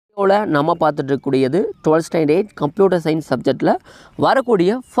நம்ம பார்த்துட்டு இருக்கக்கூடியது 12th ஸ்டாண்டர்ட் கம்ப்யூட்டர் சயின்ஸ் சப்ஜெக்ட்டில்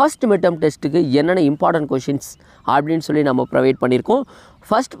வரக்கூடிய ஃபர்ஸ்ட் மிட்டம் டெஸ்ட்டுக்கு என்னென்ன இம்பார்ட்டன்ட் கொஷின்ஸ் அப்படின்னு சொல்லி நம்ம ப்ரொவைட் பண்ணியிருக்கோம்.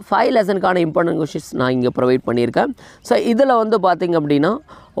 ஃபர்ஸ்ட் 5 லெசனுக்கான இம்பார்ட்டன்ட் கொஷின்ஸ் நான் இங்கே ப்ரொவைட் பண்ணியிருக்கேன். ஸோ இதில் வந்து பார்த்திங்க அப்படின்னா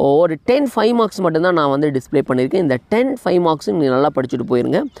ஒரு 5 மார்க்ஸ் மட்டும்தான் நான் வந்து டிஸ்பிளே பண்ணியிருக்கேன். இந்த 5 மார்க்ஸும் நீங்கள் நல்லா படிச்சுட்டு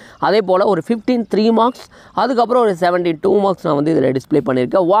போயிருங்க. அதே போல் ஒரு 3 மார்க்ஸ், அதுக்கப்புறம் ஒரு 2 மார்க்ஸ் நான் வந்து இதில் டிஸ்பிளே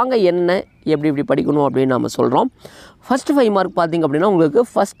பண்ணியிருக்கேன். வாங்க என்ன எப்படி படிக்கணும் அப்படின்னு நம்ம சொல்கிறோம். ஃபஸ்ட்டு 5 மார்க் பார்த்திங்க அப்படின்னா உங்களுக்கு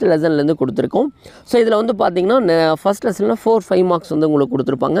ஃபஸ்ட் லெசன்லேருந்து கொடுத்துருக்கோம். ஸோ இதில் வந்து பார்த்திங்கன்னா ஃபஸ்ட் லெசனில் 5 மார்க்ஸ் வந்து உங்களுக்கு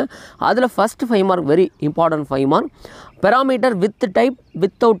கொடுத்துருப்பாங்க. அதில் first 5 mark very important 5 mark. Parameter with type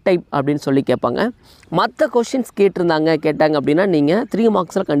without type அப்படின்னு சொல்லி கேட்பாங்க. மற்ற கொஷின்ஸ் கேட்டாங்க அப்படின்னா நீங்கள் 3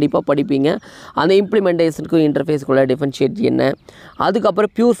 மார்க்ஸில் கண்டிப்பாக படிப்பீங்க. அந்த இம்ப்ளிமெண்டேஷனுக்கும் இன்டர்ஃபேஸுக்குள்ள டிஃபரன்ஷியேட் என்ன,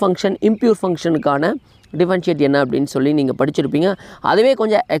 அதுக்கப்புறம் பியூர் ஃபங்க்ஷன் இம்பியூர் ஃபங்க்ஷனுக்கான டிஃபரன்ஷியேட் என்ன அப்படின்னு சொல்லி நீங்கள் படிச்சிருப்பீங்க. அதுவே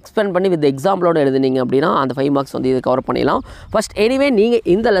கொஞ்சம் எக்ஸ்பிளைன் பண்ணி வித் எக்ஸாம்பிளோட எழுதுனீங்க அப்படின்னா அந்த 5 மார்க்ஸ் வந்து இது கவர் பண்ணிடலாம். ஃபஸ்ட் எனிவே நீங்கள்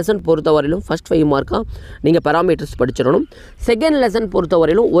இந்த லெசன் பொறுத்தவரையிலும் ஃபஸ்ட் 5 மார்க்காக நீங்கள் பெராமீட்டர்ஸ் படிச்சிடணும். செகண்ட் லெசன்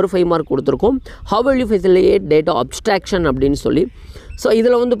பொறுத்தவரையிலும் ஒரு 5 மார்க் கொடுத்துருக்கோம். How will you facilitate data abstraction அப்படின்னு சொல்லி. ஸோ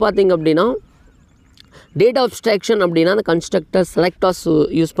இதில் வந்து பார்த்திங்க அப்படின்னா டேட்டா அப்ஸ்ட்ராக்ஷன் அப்படின்னா அந்த கன்ஸ்ட்ரக்டர் செலக்டர்ஸ்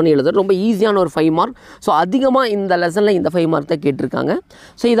யூஸ் பண்ணி எழுதுறது ரொம்ப ஈஸியான ஒரு 5 மார்க். ஸோ அதிகமாக இந்த லெசனில் இந்த 5 மார்க் தான் கேட்டிருக்காங்க.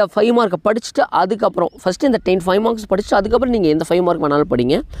 ஸோ இதை 5 மார்க்கை படிச்சுட்டு அதுக்கப்புறம் ஃபஸ்ட்டு இந்த 5 மார்க்ஸ் படிச்சுட்டு அதுக்கப்புறம் நீங்கள் எந்த 5 மார்க் வேணாலும்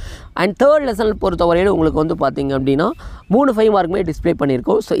படிங்க. அண்ட் தேர்ட் லெசனில் பொறுத்தவரையில் உங்களுக்கு வந்து பார்த்திங்க அப்படின்னா 3 5 மார்க்குமே டிஸ்பிளே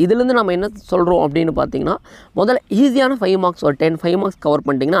பண்ணியிருக்கோம். ஸோ இதுலேருந்து நம்ம என்ன சொல்கிறோம் அப்படின்னு பார்த்தீங்கன்னா முதல்ல ஈஸியான 5 மார்க்ஸ் ஒரு 5 மார்க்ஸ் கவர்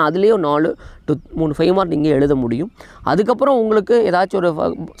பண்ணிட்டீங்கன்னா அதுலேயே 4 to 3 5 மார்க் நீங்கள் எழுத முடியும். அதுக்கப்புறம் உங்களுக்கு ஏதாச்சும் ஒரு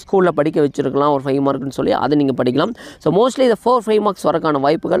ஸ்கூலில் படிக்க வச்சுருக்கலாம் ஒரு 5 மார்க்குன்னு சொல்லி அதை நீங்கள் படிக்கலாம். ஸோ மோஸ்ட்லி இதை 5 மார்க்ஸ் வரக்கான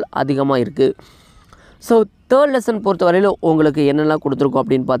வாய்ப்புகள் அதிகமாக இருக்குது. ஸோ தேர்ட் லெசன் பொறுத்தவரையில் உங்களுக்கு என்னெல்லாம் கொடுத்துருக்கோம்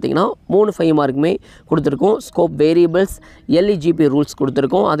அப்படின்னு பார்த்தீங்கன்னா 3 5 மார்க்குமே கொடுத்துருக்கோம். ஸ்கோப் வேரியபிள்ஸ் எல்இஜிபி ரூல்ஸ்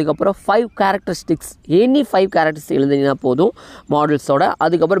கொடுத்துருக்கோம். அதுக்கப்புறம் 5 கேரக்டரிஸ்டிக்ஸ் எனி 5 கேரக்டரிஸ்டிக்ஸ் எழுதினா போதும் மாடல்ஸோட.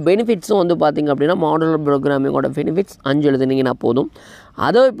 அதுக்கப்புறம் பெனிஃபிட்ஸும் வந்து பார்த்திங்க அப்படின்னா மாடல் ப்ரோக்ராமிங்கோட பெனிஃபிட்ஸ் 5 எழுதுனீங்கன்னா போதும்.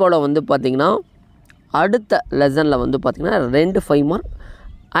 அதே போல் வந்து பார்த்திங்கன்னா அடுத்த லெசனில் வந்து பார்த்திங்கன்னா 2 5 மார்க்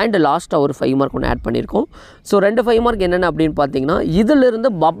அண்ட் லாஸ்ட்டாக ஒரு 5 மார்க் ஒன்று ஆட் பண்ணியிருக்கோம். ஸோ 2 5 மார்க் என்னென்ன அப்படின்னு பார்த்தீங்கன்னா இதிலிருந்து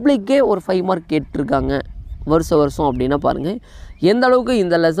பப்ளிக்கே ஒரு 5 மார்க் கேட்டிருக்காங்க வருஷம் அப்படின்னா பாருங்கள் எந்த அளவுக்கு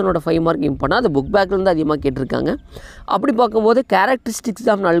இந்த லெசனோட 5 மார்க் இம்பார்ட்டன். அது புக் பேக்லேருந்து அதிகமாக கேட்டிருக்காங்க. அப்படி பார்க்கும்போது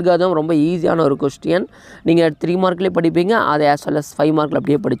கேரக்டரிஸ்டிக்ஸ் ஆஃப் அல்காரிதம் ரொம்ப ஈஸியான ஒரு கொஸ்டின். நீங்கள் 3 மார்க்லேயே படிப்பீங்க. அதை ஆஸ் வெல் அஸ் 5 மார்க்கில்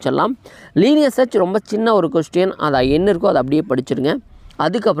அப்படியே படிச்சிடலாம். லீனியர் சர்ச் ரொம்ப சின்ன ஒரு கொஸ்டின். அதை என்ன இருக்கோ அதை அப்படியே படிச்சிருங்க.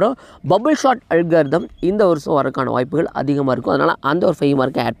 அதுக்கப்புறம் பபுள் ஷாட் அல்காரிதம் இந்த வருஷம் வரக்கான வாய்ப்புகள் அதிகமாக இருக்கும். அதனால் அந்த ஒரு 5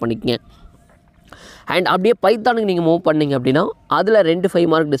 மார்க்கை ஆட் பண்ணிக்கங்க. அண்ட் அப்படியே பைத்தானுக்கு நீங்கள் மூவ் பண்ணிங்க அப்படின்னா அதில் 2 5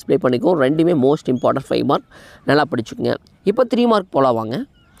 மார்க் டிஸ்பிளே பண்ணிக்கும். ரெண்டுமே மோஸ்ட் இம்பார்ட்டன்ட் 5 மார்க் நல்லா படிச்சுக்கோங்க. இப்போ 3 மார்க் போகலாம் வாங்க.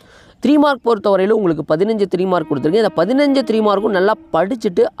 3 மார்க் பொறுத்தவரையிலும் உங்களுக்கு 15 3 மார்க் கொடுத்துருங்க. இந்த 15 3 மார்க்கும் நல்லா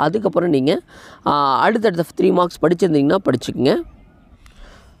படிச்சுட்டு அதுக்கப்புறம் நீங்கள் அடுத்தடுத்த 3 மார்க்ஸ் படிச்சிருந்தீங்கன்னா படிச்சுக்கோங்க.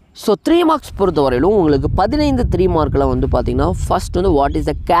 ஸோ 3 மார்க்ஸ் பொறுத்தவரையிலும் உங்களுக்கு 15 3 மார்க்கில் வந்து பார்த்திங்கன்னா ஃபஸ்ட் வந்து what is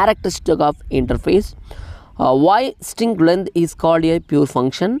the characteristic of interface, why string length is called a pure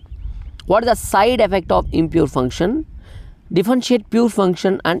function, what is the side effect of impure function, differentiate pure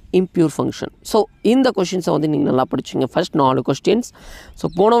function and impure function. So இந்த கொஷின்ஸை வந்து நீங்கள் நல்லா படிச்சுங்க. First 4 questions. ஸோ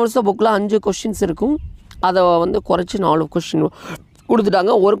போன வருஷம் புக்கில் 5 questions இருக்கும். அதை வந்து குறைச்சி 4 கொஸ்டின்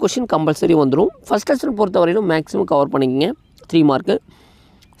கொடுத்துட்டாங்க. ஒரு கொஸ்டின் கம்பல்சரி வந்துடும். ஃபஸ்ட் லெசன் பொறுத்தவரையிலும் மேக்ஸிமம் கவர் பண்ணிக்கங்க 3 மார்க்கு.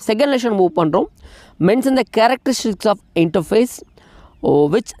 செகண்ட் லெசன் மூவ் பண்ணுறோம். Mention the characteristics of interface,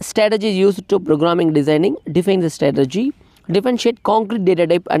 which strategy is used to programming designing, define the strategy, differentiate concrete data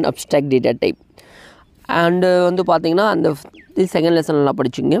type and abstract data type. And வந்து பார்த்திங்கன்னா அந்த second lesson நல்லா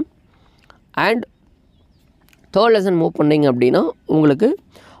படிச்சுங்க. And third lesson move பண்ணிங்க அப்படின்னா உங்களுக்கு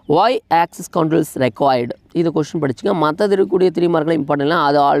why access control is required இது question படிச்சுங்க. மற்றது இருக்கக்கூடிய 3 மார்க்கில் இம்பார்ட்டன்ட்னா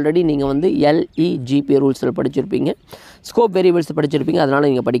அது ஆல்ரெடி நீங்கள் வந்து எல்இஜிபி ரூல்ஸில் படிச்சிருப்பீங்க. ஸ்கோப் வேரியபிள்ஸ் படிச்சிருப்பீங்க. அதனால்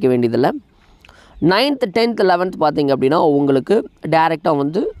நீங்கள் படிக்க வேண்டியதில்லை. 9th 10th 11th பார்த்திங்க அப்படின்னா உங்களுக்கு டேரெக்டாக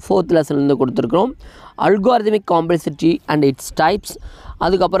வந்து 4th லெசன்லேருந்து கொடுத்துருக்குறோம். Algorithmic complexity and it's types,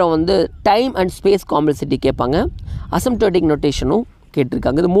 அதுக்கப்புறம் வந்து டைம் அண்ட் ஸ்பேஸ் காம்ப்ளெக்சிட்டி கேட்பாங்க. அசிம்ப்டோட்டிக் நோட்டேஷனும்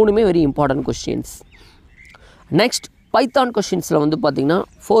கேட்டிருக்காங்க. இது 3மே very important questions. Next Python கொஸ்டின்ஸில் வந்து பார்த்திங்கன்னா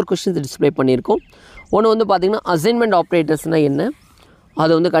 4 கொஸ்டின்ஸ் டிஸ்பிளே பண்ணியிருக்கோம். ஒன்று வந்து பார்த்திங்கன்னா அசைன்மெண்ட் ஆப்ரேட்டர்ஸ்னால் என்ன,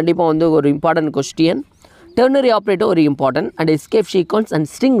 அது வந்து கண்டிப்பாக வந்து ஒரு இம்பார்ட்டன்ட் கொஸ்டின். டெர்னரி ஆப்ரேட்டர் ஒரு important and escape sequence and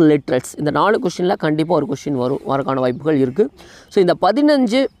string literals இந்த 4 கொஸ்டினில் கண்டிப்பாக ஒரு கொஸ்டின் வரக்கான வாய்ப்புகள் இருக்குது. ஸோ இந்த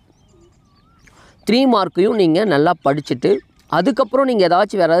 15 3 மார்க்கையும் நீங்கள் நல்லா படிச்சுட்டு அதுக்கப்புறம் நீங்கள்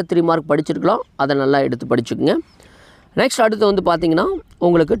ஏதாச்சும் வேறு ஏதாவது 3 மார்க் படிச்சிருக்கலாம். அதை நல்லா எடுத்து படிச்சுக்கோங்க. நெக்ஸ்ட் அடுத்து வந்து பார்த்திங்கன்னா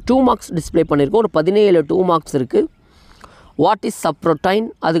உங்களுக்கு 2 மார்க்ஸ் டிஸ்பிளே பண்ணியிருக்கோம். ஒரு 17 2 மார்க்ஸ் இருக்குது. வாட் இஸ் சப்ரோடைன்,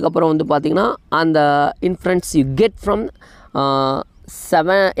 அதுக்கப்புறம் வந்து பார்த்திங்கன்னா அந்த inference you get from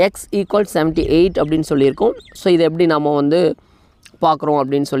 7x = 78 அப்படின்னு சொல்லியிருக்கோம். ஸோ இதை எப்படி நம்ம வந்து பார்க்குறோம்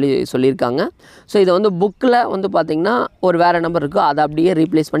அப்படின்னு சொல்லியிருக்காங்க. ஸோ இதை வந்து புக்கில் வந்து பார்த்திங்கன்னா ஒரு வேறு நம்பர் இருக்குது, அதை அப்படியே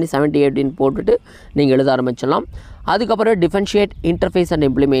ரீப்ளேஸ் பண்ணி 70 அப்படின்னு போட்டுட்டு நீங்கள் எழுத ஆரம்பிச்சிடலாம். அதுக்கப்புறம் differentiate interface and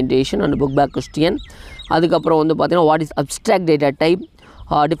implementation and book back question. அதுக்கப்புறம் வந்து பார்த்திங்கன்னா what is abstract data type,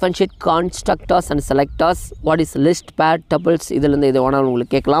 differentiate constructors and selectors, what is list, pair, tuples, இதிலிருந்து இது வேணாலும்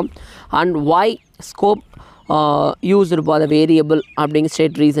உங்களுக்கு கேட்கலாம். and why scope used for the variable அப்படிங்க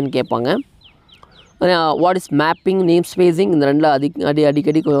ஸ்டேட் ரீசன் கேட்பாங்க. What is mapping, name spacing, இந்த ரெண்டில்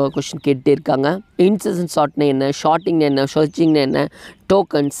அடிக்கடி கொஸ்டின் கேட்டுகிட்டே இருக்காங்க. இன்செஷன் ஷார்ட்னா என்ன, ஷார்ட்டிங்னா என்ன, சர்ச்சிங்னா என்ன,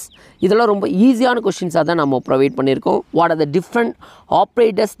 டோக்கன்ஸ், இதெல்லாம் ரொம்ப ஈஸியான கொஸ்டின்ஸாக தான் நம்ம ப்ரொவைட் பண்ணியிருக்கோம். What are the different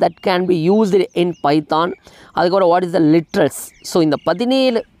operators that can be used in Python. அதுக்கப்புறம் what is the literals. So இந்த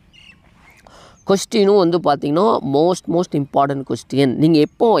 17 கொஸ்டினும் வந்து பார்த்திங்கன்னா மோஸ்ட் இம்பார்ட்டன்ட் கொஸ்டின். நீங்கள்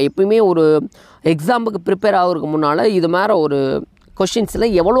எப்போயுமே ஒரு எக்ஸாமுக்கு ப்ரிப்பேர் ஆகிறதுக்கு முன்னால் இது மாதிரி ஒரு கொஷின்ஸில்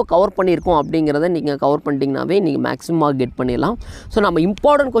எவ்வளோ கவர் பண்ணியிருக்கோம் அப்படிங்கிறத நீங்கள் கவர் பண்ணிட்டீங்கனாவே நீங்கள் மேக்ஸிமம் கெட் பண்ணிடலாம். ஸோ நம்ம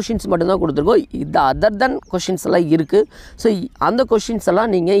இம்பார்ட்டன்ட் கொஷின்ஸ் மட்டும்தான் கொடுத்துருக்கோம். இது அதர் தென் கொஷின்ஸ் எல்லாம் இருக்குது. ஸோ அந்த கொஷின்ஸ் எல்லாம்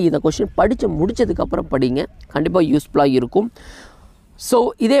நீங்கள் இந்த கொஷின் படித்து முடித்ததுக்கப்புறம் படிங்க, கண்டிப்பாக யூஸ்ஃபுல்லாக இருக்கும். ஸோ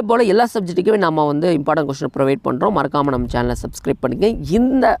இதே போல் எல்லா சப்ஜெக்ட்டுக்குமே நம்ம வந்து இம்பார்ட்டன்ட் கொஷின் ப்ரொவைட் பண்ணுறோம். மறக்காமல் நம்ம சேனலை சப்ஸ்கிரைப் பண்ணிங்க.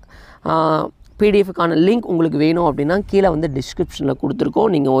 இந்த பிடிஎஃப்க்கான லிங்க் உங்களுக்கு வேணும் அப்படின்னா கீழே வந்து டிஸ்கிரிப்ஷனில் கொடுத்துருக்கோம்,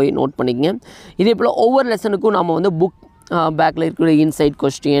 நீங்கள் போய் நோட் பண்ணிக்கங்க. இதே போல் ஒவ்வொரு லெசனுக்கும் நம்ம வந்து புக் பேக்கில் இருக்கிற இன்சைட்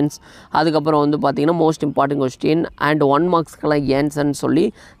கொஸ்டின்ஸ், அதுக்கப்புறம் வந்து பார்த்திங்கன்னா மோஸ்ட் இம்பார்ட்டன்ட் கொஸ்டின் அண்ட் 1 மார்க்ஸ்க்கெல்லாம் ஏன்சர்னு சொல்லி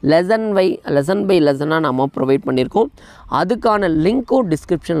லெசன் பை லெசனாக நம்ம ப்ரொவைட் பண்ணியிருக்கோம். அதுக்கான லிங்க்கும்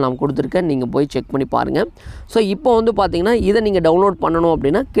டிஸ்கிரிப்ஷன் நான் கொடுத்துருக்கேன், நீங்கள் போய் செக் பண்ணி பாருங்கள். ஸோ இப்போ வந்து பார்த்திங்கன்னா இதை நீங்கள் டவுன்லோட் பண்ணணும்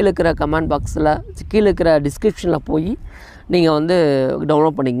அப்படின்னா கீழே இருக்கிற கமெண்ட் பாக்ஸில் கீழே இருக்கிற டிஸ்கிரிப்ஷனில் போய் நீங்கள் வந்து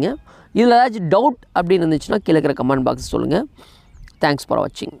டவுன்லோட் பண்ணிக்கங்க. இதில் ஏதாச்சும் டவுட் அப்படின்னு இருந்துச்சுன்னா கீழே இருக்கிற கமெண்ட் பாக்ஸ் சொல்லுங்கள். தேங்க்ஸ் ஃபார்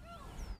வாட்சிங்.